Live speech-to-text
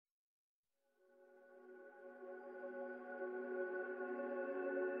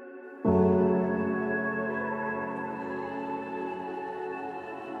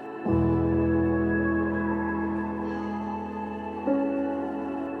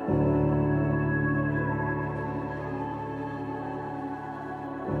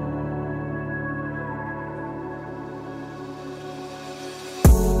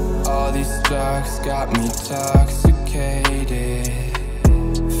drugs got me toxicated.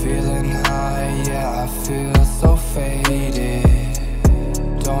 Feeling high, yeah, I feel so faded.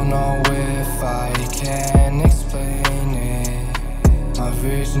 Don't know if I can explain it. My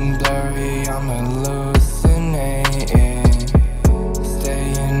vision blurry, I'm hallucinating.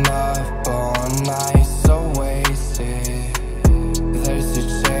 Staying up all night, so wasted. There's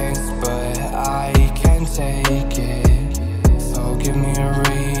a chance, but I can't take it. So give me a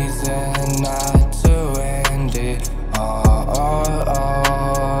reason not to end it.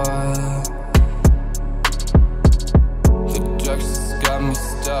 The drugs just got me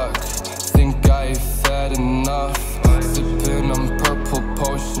stuck. Think I've had enough. Sippin' on purple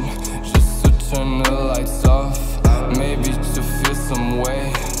potion just to turn the lights off. Maybe to feel some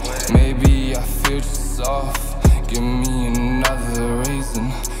way. Maybe I feel just off.